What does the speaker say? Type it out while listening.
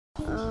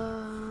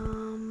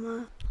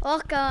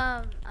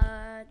Welcome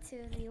to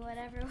the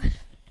whatever.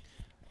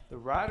 The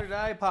Ride or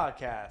Die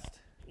Podcast.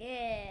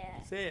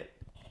 Yeah. Say it.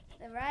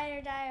 The Ride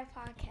or Die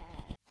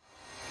Podcast.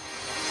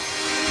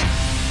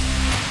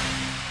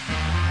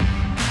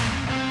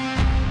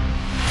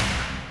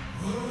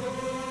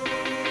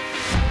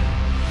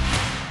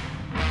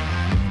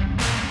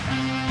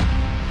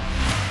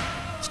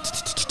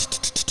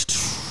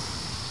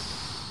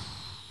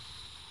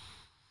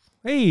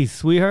 Hey,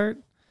 sweetheart.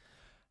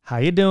 How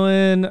you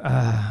doing?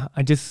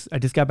 I just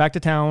got back to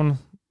town.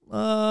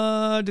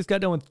 Just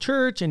got done with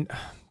church, and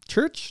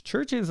church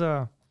is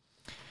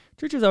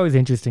always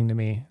interesting to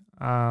me.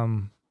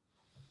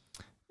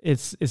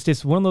 It's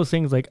just one of those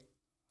things. Like,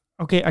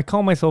 okay, I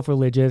call myself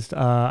religious.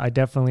 I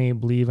definitely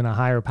believe in a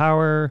higher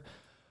power,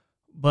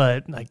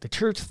 but like the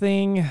church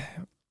thing,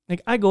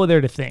 like I go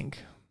there to think,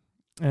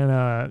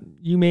 and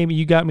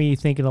you got me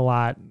thinking a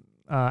lot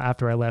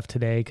after I left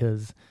today,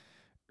 because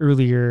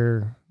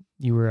earlier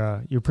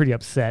you're pretty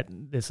upset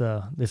this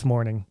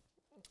morning.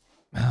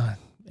 But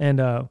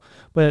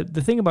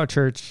the thing about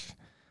church,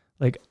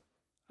 like,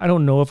 I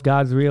don't know if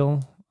God's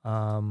real.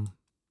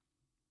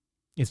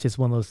 It's just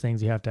one of those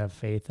things you have to have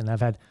faith. And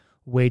I've had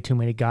way too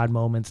many God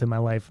moments in my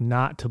life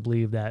not to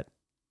believe that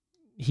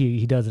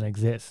he doesn't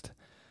exist.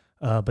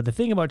 But the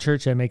thing about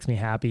church that makes me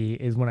happy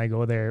is when I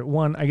go there,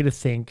 one, I get to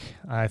think.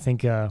 I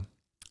think a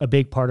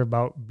big part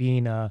about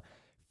being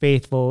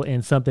faithful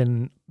in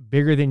something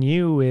bigger than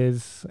you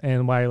is,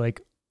 and why like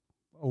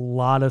a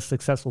lot of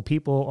successful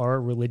people are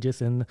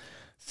religious in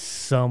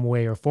some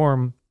way or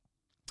form,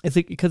 it's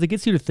because it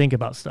gets you to think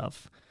about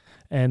stuff.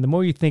 And the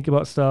more you think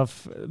about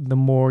stuff, the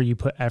more you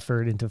put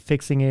effort into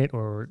fixing it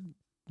or,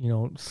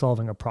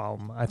 solving a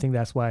problem. I think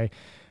that's why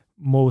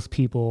most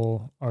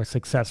people are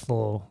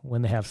successful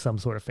when they have some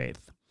sort of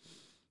faith.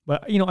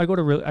 But, I go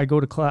to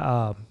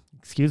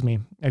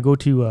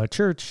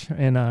church,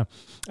 and I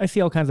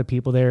see all kinds of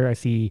people there. I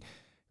see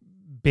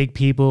big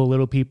people,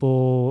 little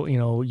people,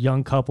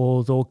 young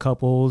couples, old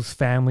couples,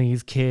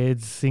 families,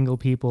 kids, single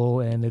people.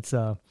 And it's,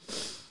 I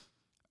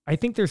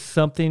think there's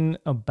something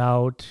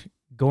about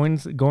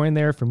going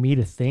there for me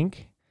to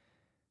think,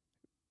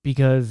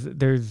 because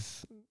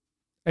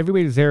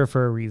everybody's there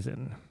for a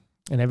reason,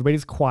 and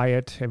everybody's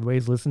quiet.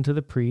 Everybody's listening to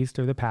the priest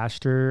or the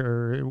pastor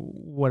or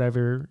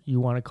whatever you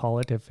want to call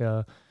it. If,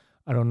 I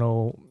don't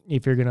know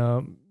if you're going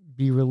to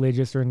be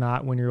religious or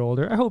not when you're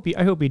older. I hope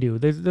you do.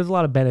 There's a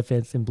lot of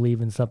benefits in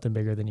believing something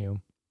bigger than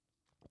you.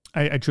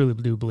 I truly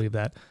do believe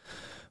that.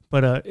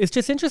 But it's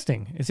just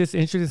interesting. It's just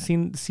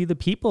interesting to see the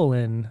people,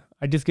 and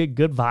I just get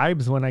good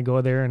vibes when I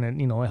go there,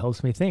 and it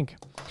helps me think.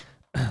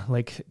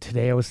 Like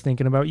today I was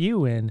thinking about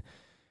you, and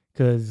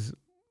because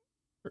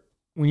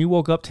when you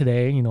woke up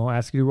today, I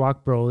asked you to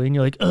walk Broly, and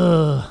you're like,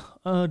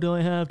 do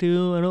I have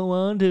to? I don't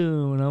want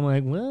to. And I'm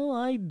like, well,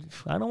 I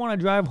don't want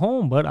to drive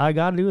home, but I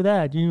got to do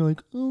that. And you're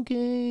like,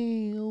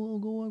 okay, I'll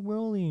go walk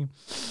Broly.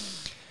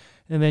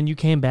 And then you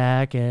came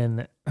back,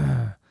 and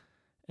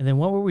then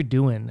what were we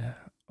doing?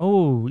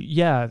 Oh,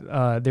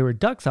 yeah, there were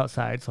ducks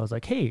outside. So I was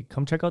like, hey,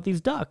 come check out these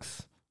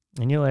ducks.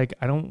 And you're like,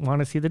 I don't want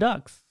to see the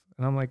ducks.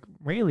 And I'm like,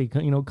 really?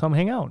 Come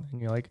hang out.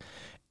 And you're like,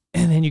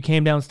 and then you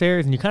came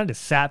downstairs, and you kind of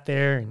just sat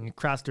there, and you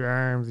crossed your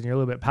arms, and you're a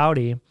little bit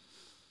pouty.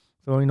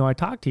 So, I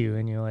talked to you,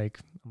 and you're like,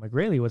 I'm like,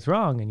 really, what's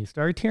wrong? And you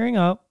started tearing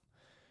up,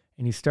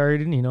 and you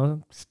started,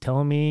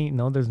 telling me,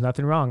 no, there's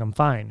nothing wrong. I'm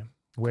fine,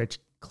 which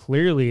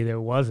clearly there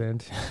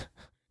wasn't.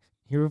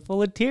 You were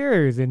full of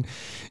tears, and,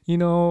 you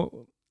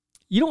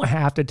don't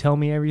have to tell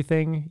me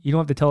everything. You don't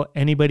have to tell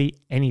anybody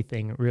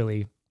anything,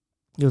 really.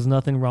 There's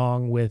nothing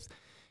wrong with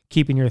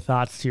keeping your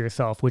thoughts to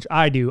yourself, which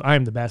I do. I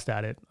am the best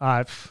at it.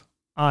 I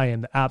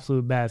am the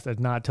absolute best at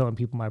not telling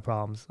people my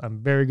problems. I'm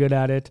very good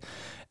at it,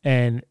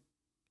 and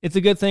it's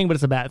a good thing, but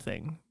it's a bad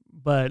thing.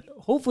 But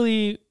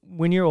hopefully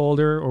when you're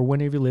older, or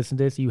whenever you listen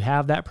to this, you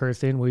have that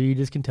person where you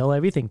just can tell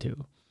everything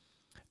to,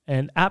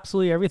 and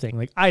absolutely everything.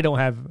 Like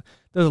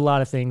there's a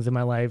lot of things in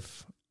my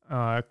life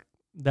that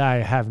I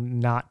have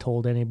not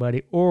told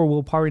anybody, or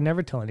will probably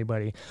never tell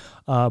anybody.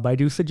 But I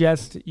do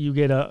suggest you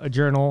get a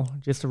journal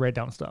just to write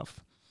down stuff.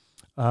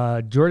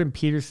 Jordan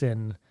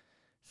Peterson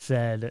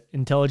said,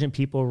 intelligent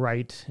people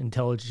write,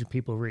 intelligent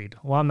people read.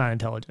 Well, I'm not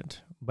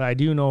intelligent, but I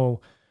do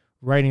know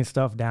writing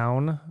stuff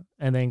down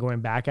and then going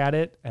back at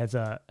it has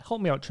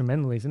helped me out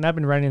tremendously. And I've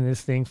been writing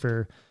this thing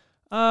for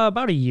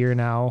about a year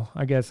now.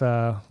 I guess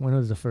when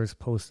was the first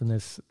post in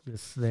this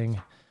thing?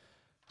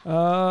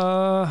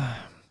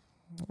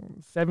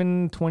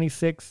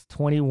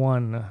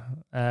 7/26/21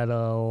 at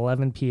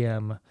 11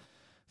 p.m.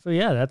 So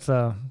yeah, that's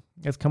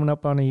coming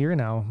up on a year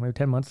now, maybe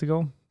 10 months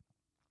ago.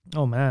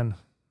 Oh man,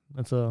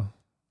 that's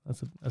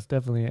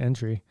definitely an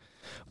entry,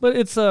 but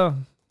it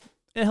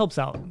helps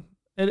out.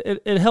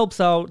 It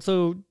helps out.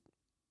 So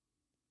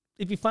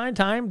if you find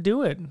time,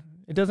 do it.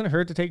 It doesn't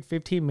hurt to take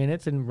 15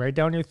 minutes and write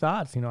down your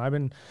thoughts. I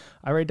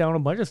write down a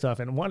bunch of stuff,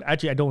 and I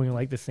don't even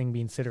like this thing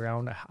being sit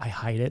around. I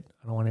hide it.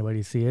 I don't want anybody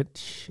to see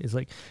it. It's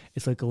like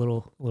a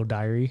little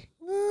diary.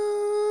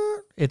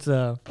 It's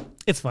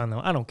fun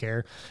though. I don't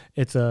care.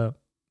 It's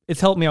it's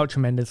helped me out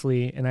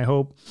tremendously. And I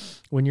hope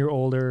when you're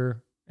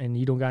older and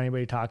you don't got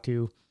anybody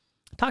to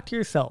talk to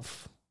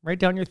yourself, write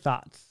down your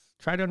thoughts,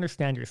 try to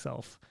understand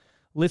yourself,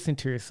 listen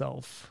to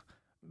yourself,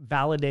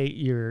 validate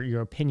your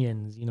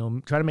opinions,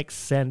 try to make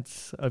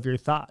sense of your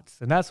thoughts.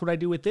 And that's what I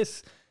do with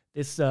this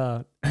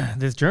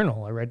this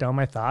journal. I write down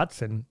my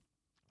thoughts, and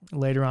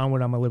later on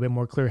when I'm a little bit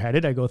more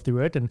clear-headed, I go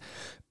through it and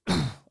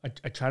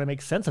I try to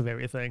make sense of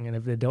everything. And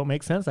if they don't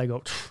make sense, I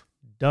go,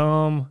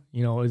 dumb,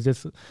 is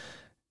this,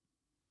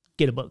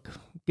 get a book,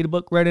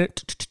 write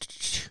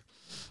it.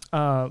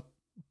 But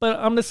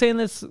I'm just saying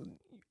this,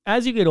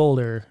 as you get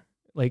older,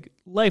 like,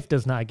 life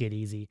does not get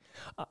easy.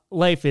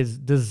 Life is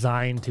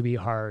designed to be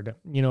hard.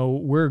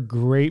 We're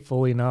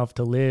grateful enough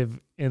to live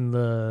in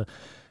the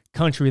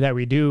country that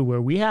we do,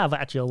 where we have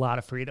actually a lot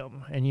of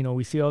freedom. And,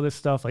 we see all this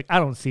stuff, like, I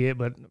don't see it,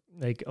 but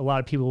like a lot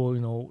of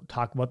people,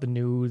 talk about the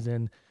news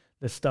and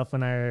the stuff in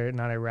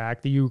not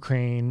Iraq, the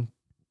Ukraine,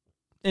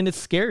 and it's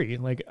scary.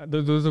 Like,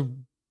 there's a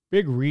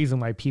big reason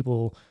why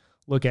people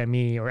look at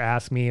me or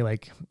ask me,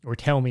 like, or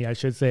tell me, I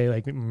should say,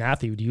 like,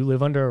 Matthew, do you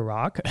live under a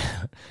rock?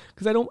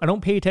 Because I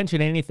don't pay attention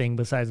to anything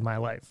besides my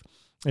life.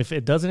 If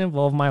it doesn't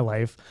involve my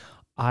life,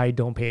 I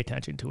don't pay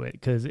attention to it,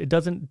 because it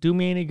doesn't do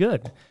me any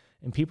good.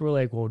 And people are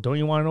like, well, don't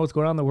you want to know what's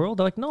going on in the world?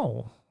 They're like,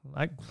 no.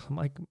 I'm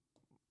like,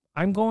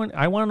 I want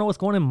to know what's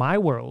going on in my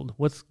world,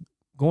 what's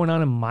going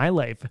on in my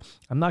life.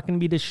 I'm not going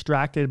to be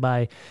distracted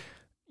by,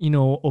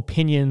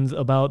 opinions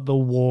about the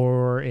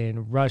war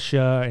in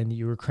Russia and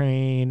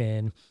Ukraine,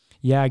 and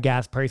yeah,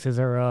 gas prices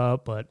are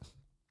up, but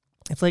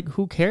it's like,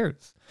 who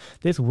cares?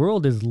 This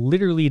world is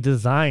literally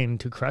designed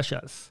to crush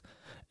us.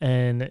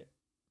 And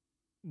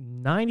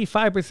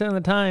 95% of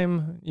the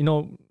time,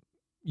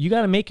 you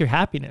got to make your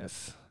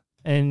happiness.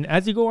 And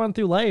as you go on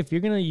through life,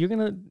 you're going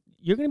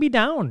to be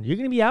down. You're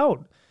going to be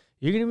out.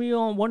 You're going to be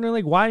wondering,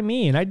 like, why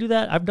me? And I do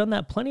that. I've done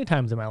that plenty of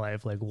times in my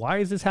life. Like, why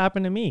has this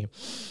happened to me?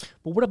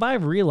 But what if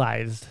I've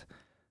realized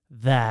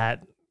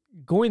that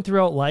going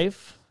throughout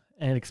life,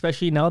 and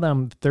especially now that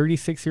I'm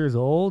 36 years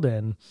old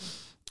and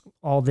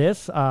all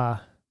this,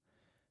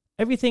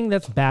 everything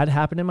that's bad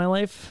happened in my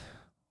life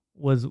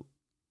is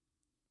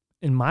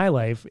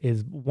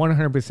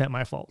 100%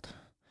 my fault.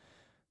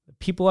 The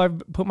people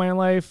I've put in my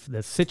life,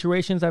 the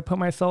situations I put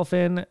myself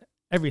in,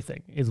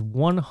 everything is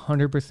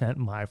 100%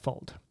 my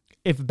fault.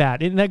 If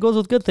bad, and that goes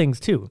with good things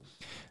too.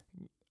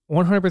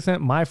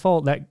 100% my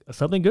fault that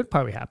something good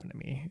probably happened to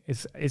me.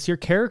 It's your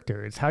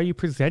character. It's how you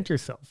present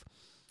yourself.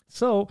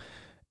 So,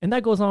 and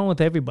that goes on with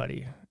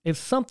everybody. If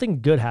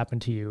something good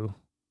happened to you,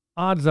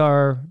 odds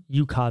are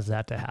you caused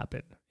that to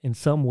happen in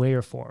some way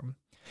or form.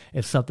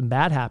 If something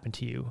bad happened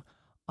to you,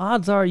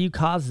 odds are you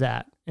caused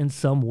that in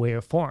some way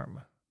or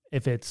form.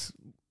 If it's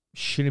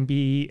shouldn't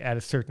be at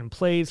a certain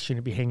place,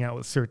 shouldn't be hanging out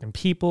with certain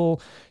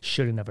people,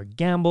 should have never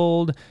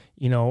gambled,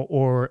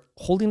 or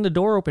holding the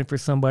door open for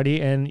somebody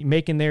and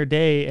making their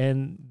day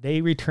and they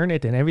return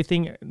it, and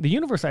everything. The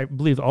universe, I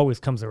believe, always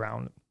comes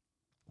around.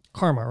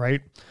 Karma,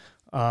 right?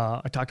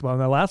 I talked about in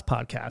the last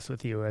podcast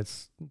with you.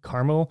 It's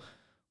karma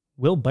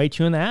will bite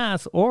you in the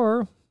ass,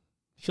 or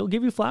she'll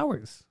give you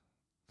flowers.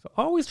 So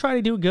always try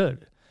to do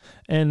good,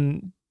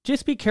 and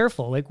just be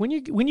careful. Like, when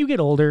you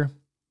get older,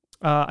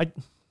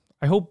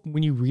 I hope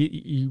when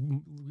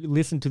you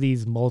listen to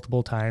these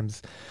multiple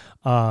times,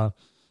 but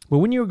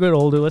when you get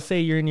older, let's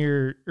say you're in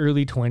your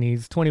early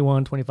 20s,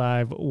 21,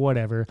 25,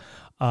 whatever,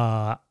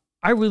 I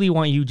really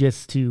want you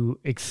just to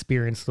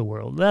experience the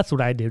world. That's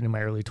what I did in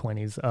my early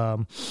 20s.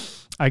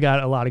 I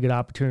got a lot of good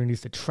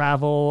opportunities to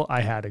travel.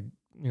 I had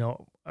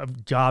a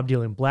job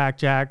dealing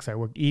blackjacks. I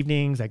worked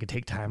evenings. I could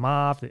take time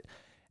off.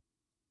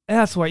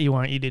 That's what you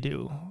want you to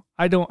do.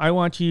 I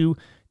want you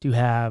to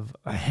have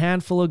a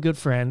handful of good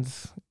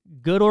friends,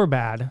 good or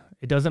bad.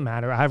 It doesn't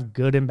matter. I have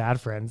good and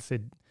bad friends.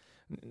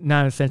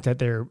 Not in the sense that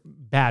they're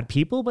bad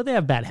people, but they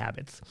have bad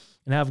habits.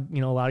 And I have,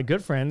 a lot of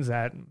good friends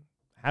that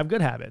have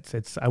good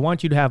habits. I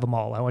want you to have them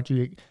all. I want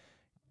you,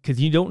 because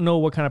you don't know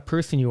what kind of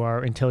person you are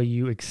until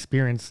you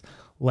experience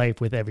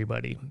life with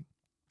everybody.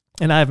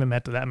 And I haven't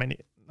met that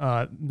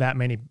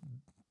many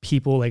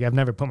people. Like, I've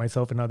never put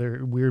myself in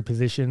other weird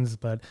positions,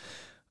 but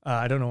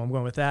I don't know where I'm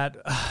going with that.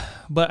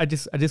 But I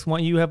just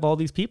want you to have all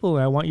these people,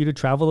 and I want you to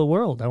travel the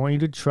world. I want you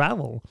to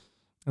travel.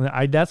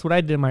 And that's what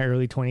I did in my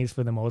early 20s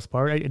for the most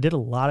part. I did a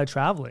lot of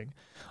traveling.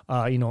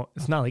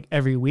 It's not like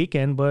every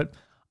weekend, but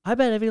I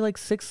bet every like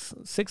six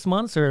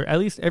months, or at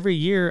least every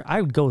year,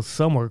 I would go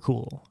somewhere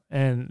cool.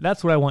 And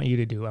that's what I want you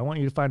to do. I want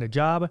you to find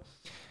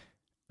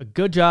a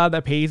good job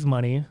that pays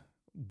money,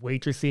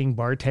 waitressing,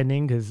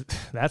 bartending, because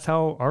that's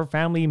how our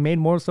family made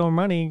most of our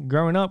money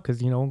growing up.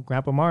 Because,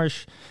 Grandpa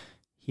Marsh,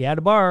 he had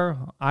a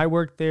bar. I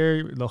worked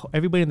there.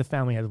 Everybody in the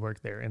family has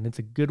worked there, and it's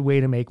a good way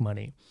to make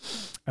money.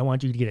 I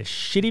want you to get a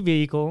shitty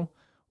vehicle,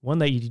 one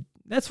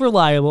that's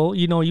reliable.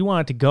 You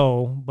want it to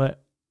go,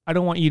 but I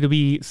don't want you to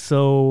be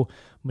so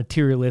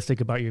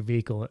materialistic about your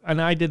vehicle.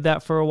 And I did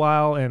that for a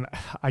while, and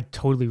I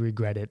totally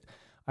regret it.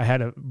 I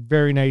had a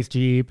very nice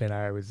Jeep, and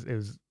it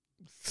was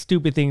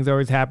stupid things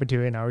always happened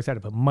to it, and I always had to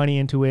put money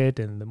into it,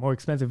 and the more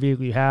expensive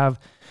vehicle you have.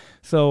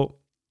 So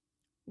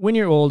when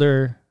you're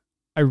older,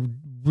 I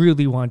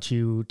really want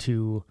you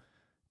to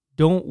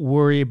don't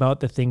worry about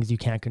the things you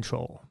can't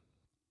control.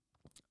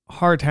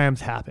 Hard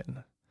times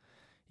happen.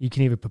 You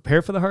can either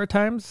prepare for the hard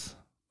times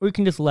or you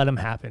can just let them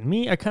happen.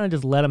 Me, I kind of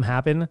just let them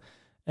happen,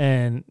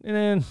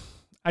 and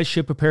I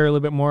should prepare a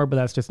little bit more, but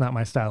that's just not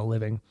my style of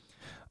living.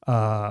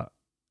 And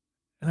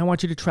I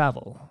want you to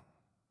travel.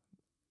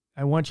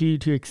 I want you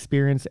to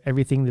experience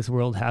everything this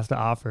world has to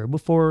offer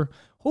before,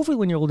 hopefully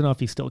when you're old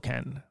enough, you still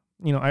can.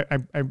 You know,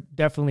 I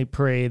definitely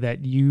pray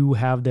that you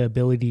have the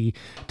ability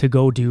to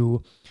go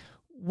do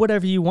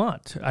whatever you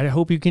want. I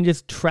hope you can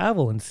just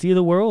travel and see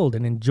the world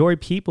and enjoy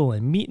people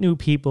and meet new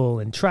people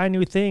and try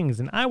new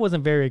things. And I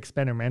wasn't very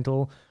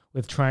experimental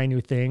with trying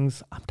new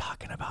things. I'm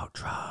talking about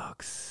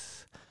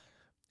drugs.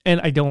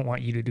 And I don't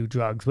want you to do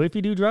drugs. But if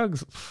you do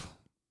drugs,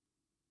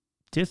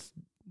 just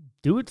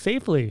do it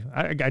safely.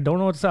 I don't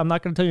know what to say. I'm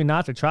not going to tell you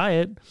not to try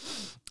it,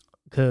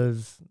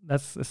 because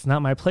it's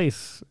not my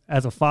place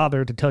as a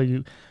father to tell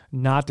you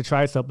not to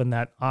try something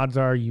that odds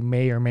are you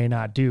may or may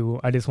not do.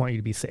 I just want you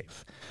to be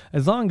safe.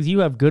 As long as you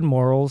have good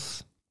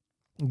morals,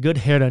 good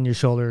head on your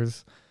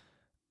shoulders,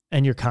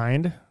 and you're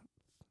kind,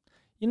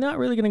 you're not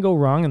really going to go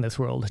wrong in this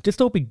world. Just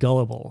don't be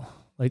gullible.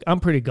 Like,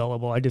 I'm pretty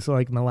gullible. I just,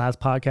 like in the last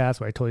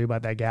podcast where I told you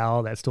about that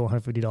gal that stole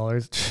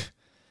 $150.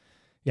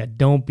 Yeah,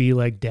 don't be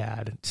like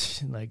dad.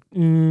 Like,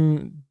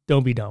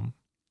 don't be dumb.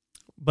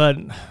 But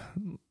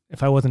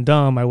if I wasn't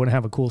dumb, I wouldn't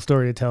have a cool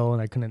story to tell,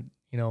 and I couldn't,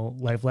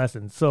 life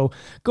lessons. So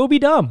go be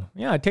dumb.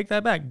 Yeah, I take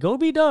that back. Go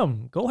be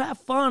dumb. Go have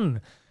fun.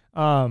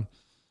 And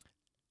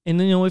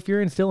if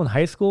you're still in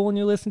high school and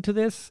you listen to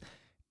this,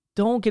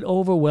 don't get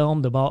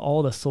overwhelmed about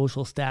all the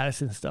social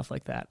status and stuff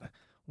like that.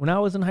 When I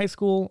was in high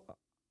school,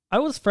 I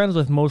was friends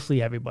with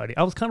mostly everybody.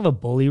 I was kind of a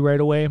bully right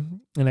away,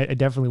 and I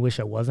definitely wish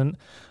I wasn't,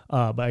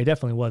 but I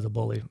definitely was a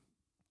bully.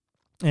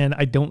 And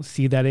I don't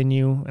see that in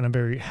you, and I'm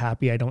very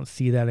happy I don't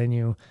see that in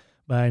you.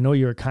 But I know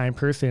you're a kind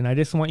person. I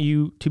just want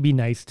you to be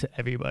nice to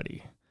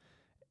everybody.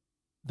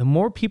 The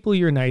more people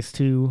you're nice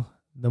to,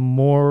 the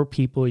more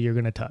people you're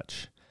going to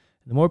touch.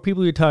 The more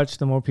people you touch,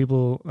 the more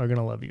people are going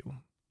to love you.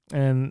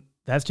 And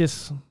that's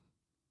just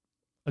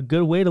a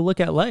good way to look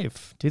at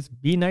life.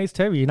 Just be nice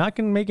to everybody. You're not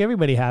going to make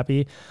everybody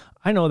happy.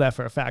 I know that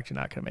for a fact. You're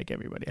not going to make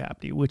everybody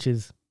happy, which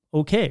is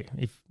okay.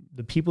 If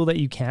the people that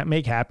you can't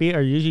make happy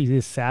are usually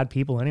just sad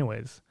people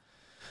anyways.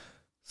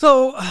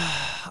 So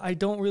I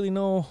don't really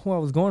know where I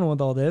was going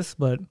with all this,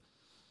 but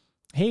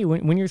hey,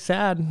 when you're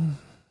sad,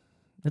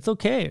 it's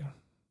okay.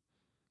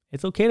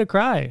 It's okay to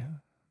cry.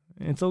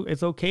 It's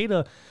okay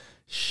to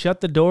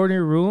shut the door in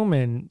your room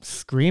and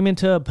scream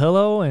into a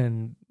pillow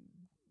and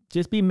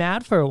just be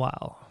mad for a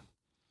while.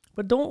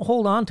 But don't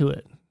hold on to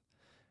it.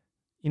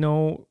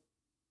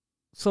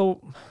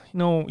 So,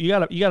 you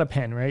got a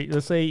pen, right?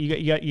 Let's say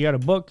you got a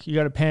book, you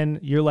got a pen,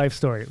 your life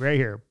story right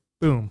here.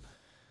 Boom.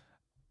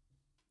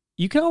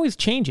 You can always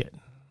change it.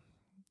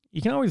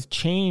 You can always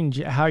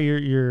change how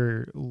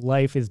your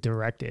life is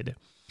directed.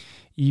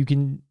 You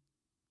can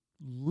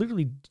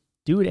literally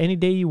do it any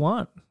day you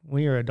want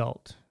when you're an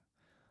adult.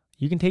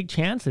 You can take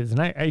chances.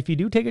 And if you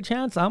do take a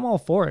chance, I'm all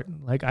for it.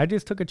 Like, I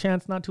just took a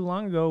chance not too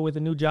long ago with a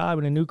new job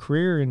and a new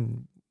career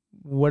and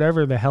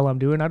whatever the hell I'm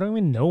doing. I don't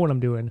even know what I'm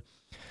doing.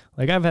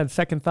 Like, I've had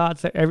second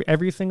thoughts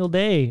every single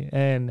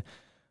day,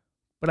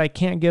 but I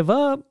can't give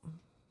up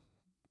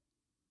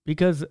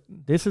because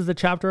this is the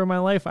chapter of my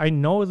life I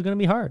know is going to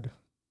be hard.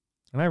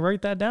 And I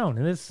write that down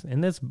in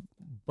this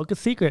book of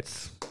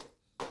secrets.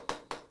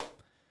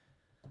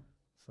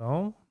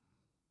 So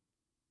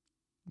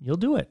you'll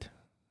do it.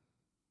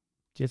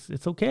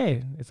 It's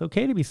okay. It's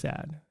okay to be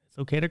sad. It's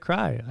okay to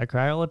cry. I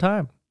cry all the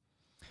time.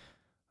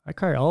 I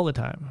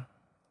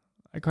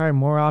cry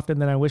more often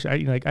than I wish.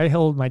 I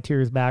held my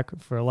tears back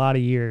for a lot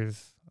of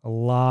years.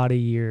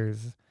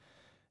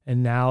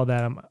 And now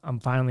that I'm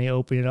finally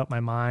opening up my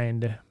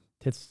mind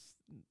to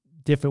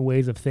different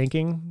ways of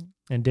thinking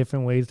and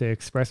different ways to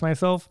express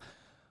myself,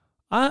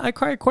 I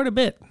cry quite a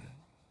bit.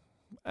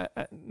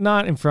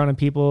 Not in front of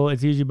people.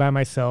 It's usually by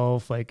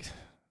myself. Like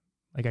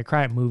I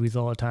cry at movies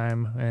all the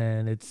time,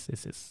 and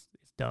it's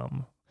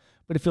dumb,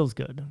 but it feels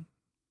good.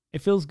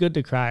 It feels good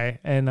to cry.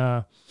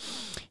 And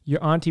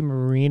your auntie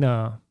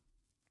Marina,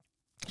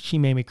 she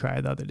made me cry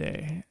the other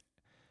day,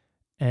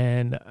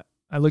 and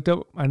I looked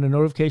up on a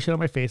notification on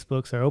my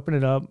Facebook, so I opened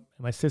it up, and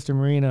my sister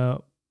Marina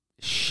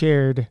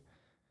shared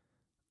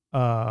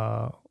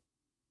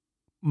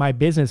my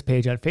business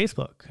page on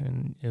Facebook,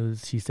 and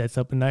she said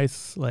something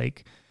nice,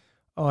 like,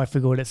 oh, I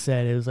forget what it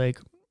said. It was like,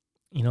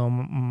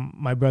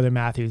 my brother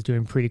Matthew is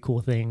doing pretty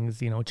cool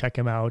things, check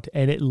him out.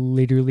 And it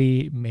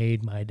literally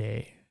made my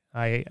day.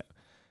 I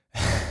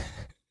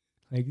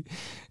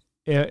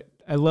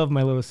love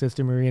my little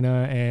sister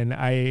Marina, and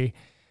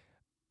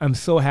I'm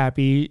so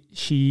happy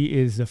she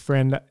is the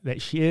friend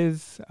that she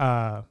is.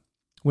 When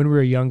we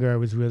were younger, I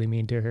was really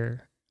mean to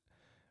her.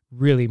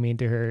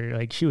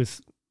 Like, she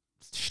was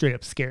straight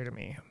up scared of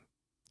me.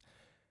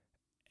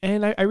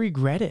 And I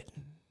regret it.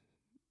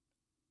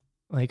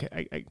 Like,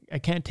 I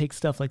can't take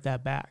stuff like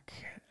that back.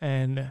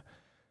 And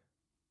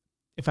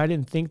if I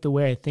didn't think the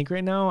way I think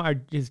right now,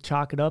 I'd just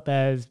chalk it up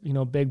as,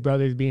 big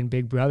brothers being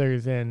big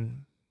brothers.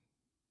 And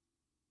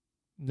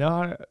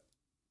no,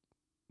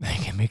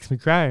 like, it makes me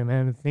cry,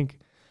 man. I think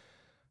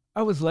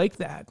I was like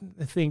that.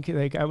 I think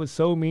like I was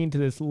so mean to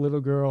this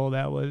little girl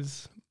that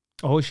was,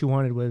 all she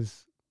wanted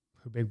was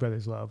her big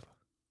brother's love.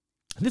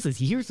 And this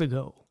is years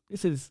ago.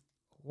 This is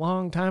a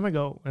long time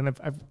ago. And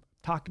I've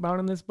talked about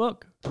in this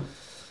book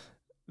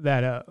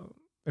that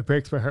it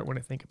breaks my heart when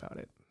I think about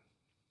it.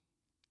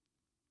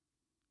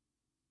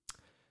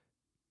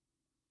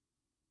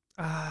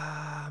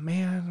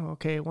 Man.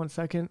 Okay, 1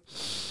 second.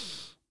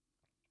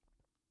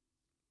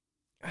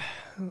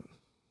 The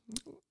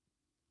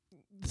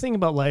thing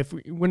about life,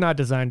 we're not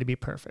designed to be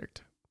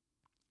perfect.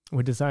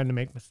 We're designed to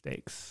make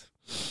mistakes.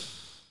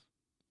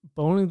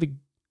 But only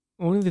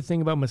the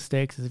thing about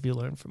mistakes is if you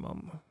learn from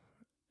them.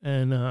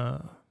 And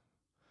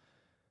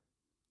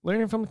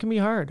learning from them can be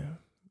hard.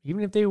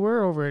 Even if they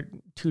were over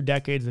 2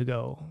 decades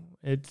ago.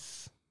 It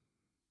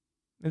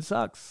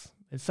sucks.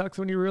 It sucks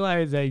when you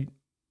realize that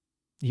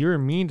you were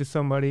mean to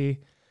somebody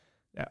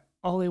that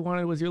all they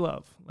wanted was your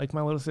love, like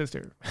my little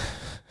sister.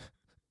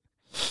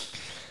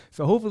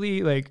 So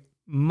hopefully, like,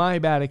 my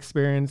bad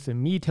experience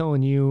and me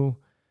telling you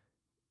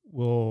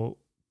will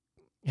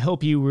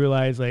help you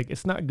realize, like,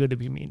 it's not good to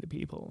be mean to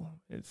people.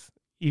 It's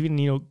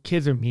even,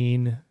 kids are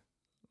mean.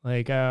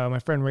 Like, my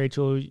friend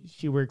Rachel,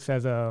 she works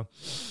as at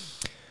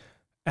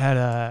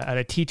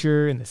a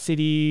teacher in the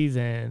cities,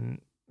 and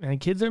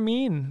kids are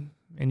mean.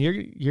 And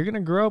you're gonna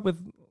grow up with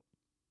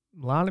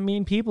a lot of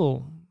mean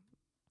people,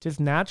 just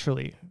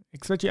naturally.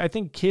 Especially, I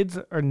think kids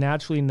are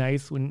naturally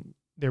nice when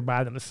they're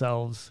by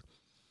themselves.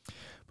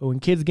 But when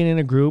kids get in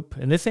a group,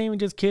 and this ain't even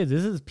just kids,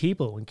 this is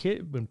people.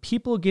 When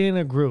people get in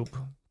a group,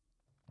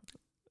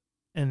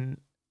 and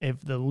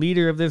if the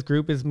leader of this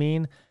group is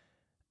mean,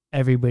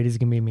 everybody's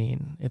going to be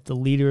mean. If the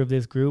leader of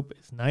this group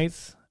is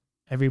nice,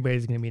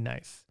 everybody's going to be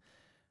nice.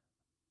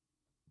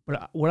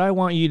 But what I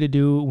want you to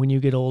do when you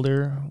get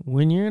older,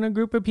 when you're in a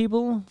group of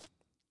people,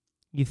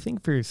 you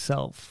think for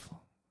yourself.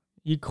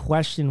 You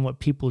question what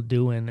people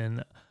doing,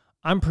 and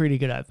I'm pretty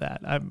good at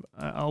that.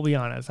 I'll be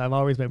honest. I've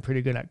always been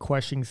pretty good at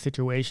questioning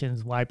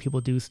situations, why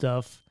people do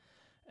stuff,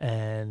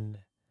 and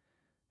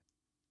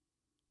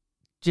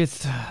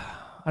just,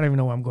 I don't even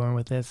know where I'm going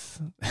with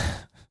this.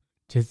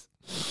 Just,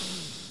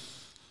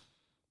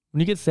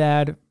 when you get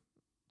sad,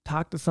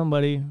 talk to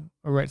somebody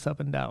or write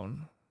something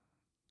down.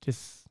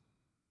 Just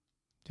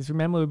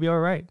remember it'll be all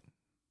right.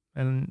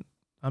 And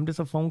I'm just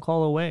a phone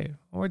call away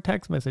or a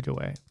text message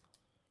away.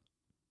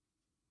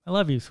 I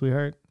love you,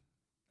 sweetheart.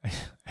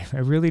 I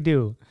really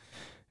do.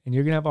 And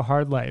you're going to have a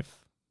hard life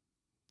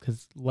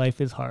because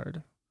life is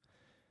hard.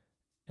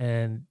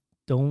 And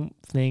don't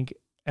think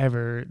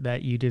ever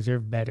that you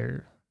deserve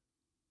better.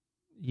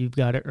 You've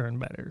got to earn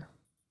better.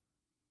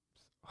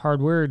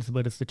 Hard words,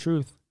 but it's the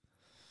truth.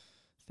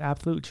 It's the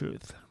absolute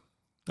truth.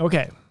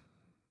 Okay.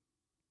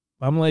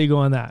 I'm going to let you go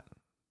on that.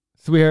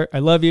 Sweetheart, I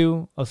love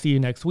you. I'll see you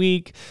next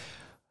week.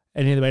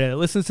 And anybody that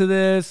listens to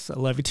this, I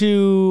love you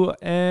too.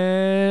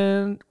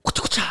 And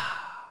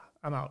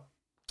I'm out.